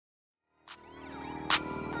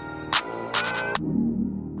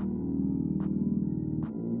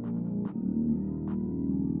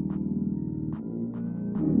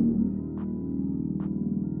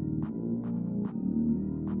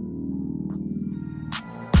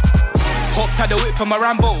Hopped out the whip on my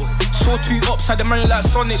Rambo. Saw two ops, had the money like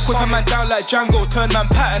Sonic. Whip a man down like Django. Turn man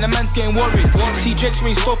pat and the man's getting worried. See Jex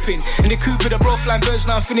ain't stopping. In the coupe with the bro flying birds,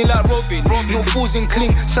 now I'm feeling like Robin. No fools in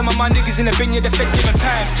cling. Some of my niggas in the bin, yeah, the feds giving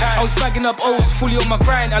time. I was bagging up O's, fully on my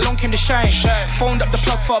grind. Along came the shine. Phoned up the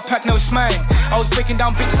plug for a pack, now it's mine. I was breaking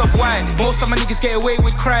down bits of wine. Most of my niggas get away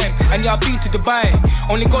with crime. And yeah, I've been to Dubai.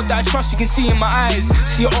 Only God that I trust, you can see in my eyes.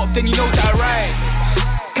 See it up, then you know that I ride.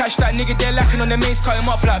 Catch that nigga there lacking on the mains, cut him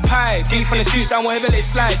up like pie. Beef on the streets and whatever they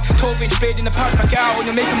slide. 12-inch blade in the pouch, pack it out when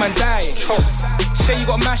they make a man die. Say you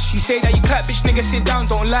got mash, you say that you clap, bitch nigga sit down,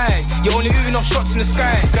 don't lie. You're only oohing off shots in the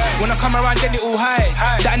sky. When I come around then it all high.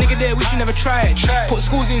 That nigga there wish you never tried. Put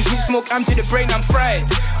schools in, sweet smoke, I'm to the brain, I'm fried.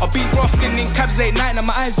 I beat Grafton in cabs late night and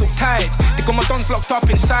my eyes look tired. They got my dons locked up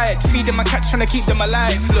inside. Feeding my cats trying to keep them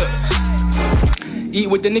alive, look. Eat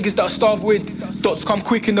with the niggas that I starved with. Dots come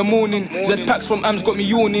quick in the morning. Z packs from Ams got me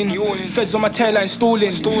yawning. Feds on my tailline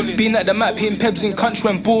stalling. Been at the map hitting pebs in country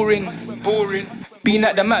when boring. Been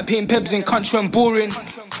at the map hitting pebs in country when boring.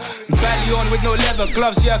 Valley on with no leather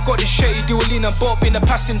gloves, yeah, I got this shitty dual a bob in the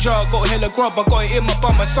passenger. I got hella grub, I got it in my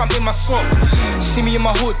bum and something in my sock. See me in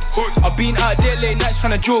my hood, I've been out there late nights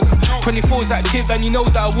trying to jog. 24's active and you know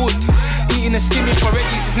that I would. Eating and skimming for ready,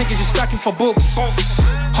 these niggas just stacking for books.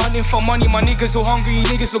 Hunting for money, my niggas all hungry, you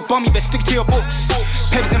niggas look bummy, but stick to your books.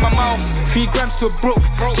 Pebs in my mouth, 3 grams to a brook.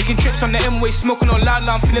 Taking trips on the M-way, smoking on loud,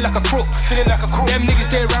 I'm feeling like a crook. Them niggas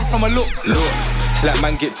they ran from a look. Slap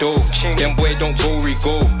man get dope, them boy don't go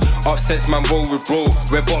re-go. Upsets man roll with bro.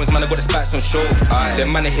 Red bottoms man I got the spats on show.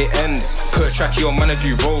 Them man I hit ends, put a tracky on man I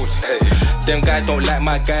do rolls. Them guys don't like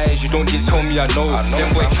my guys, you don't just tell me I know. Them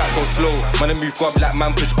boy trap go slow, man I move grub like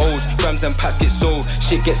man push O's. Grams and packs get sold,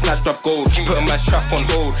 shit get snatched up gold. Put a man's trap on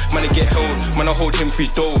hold, man I get held. Man I hold him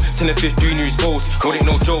free dough, 10 and 15 news goals. Roll it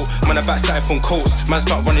no joke, man I backside from coats. Man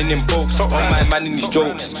start running in boats, on my man in these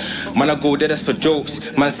jokes. Man I go there that's for jokes,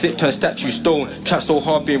 man slip turn statue stone. Trap so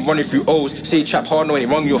hard been running through O's. Say trap hard no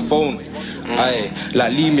ain't wrong your phone. Aye,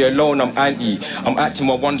 like leave me alone, I'm anti. I'm acting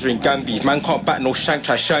while wondering gang beef. Man can't back no shank,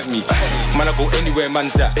 try shank me. Man I go anywhere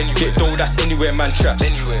man's at. Get dough, that's anywhere man traps.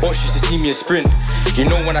 Boss used to see me in sprint. You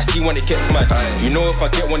know when I see one it gets mad. You know if I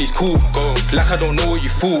get one he's cool. Like I don't know what you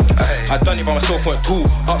fool. I done it by myself on two.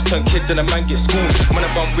 Ups turn kid then a man get schooled. Man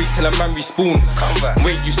I bum wigs till a man respawn.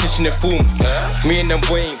 Wait, you snitching the fool. Me and them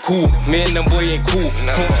boy ain't cool. Me and them boy ain't cool.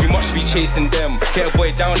 Smoke too much be chasing them. Get a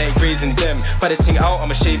boy down ain't grazing them. By the thing out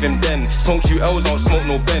I'ma shave him then. Smoke 2 L's, don't smoke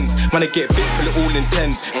no bends. Man I get bits till it all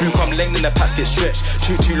intends. Through come length and the packs get stretched.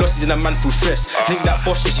 2 losses and a man full stress. Think that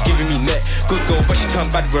boss shit she giving me net. Good girl but she turn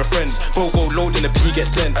bad with her friends. Bro go load and the P gets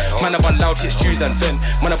sent. Man I bun loud hit stews and vent.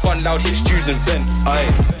 Man I bun loud hit stews and vent. Aye.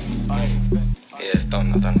 Yeah it's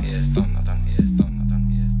done, I done.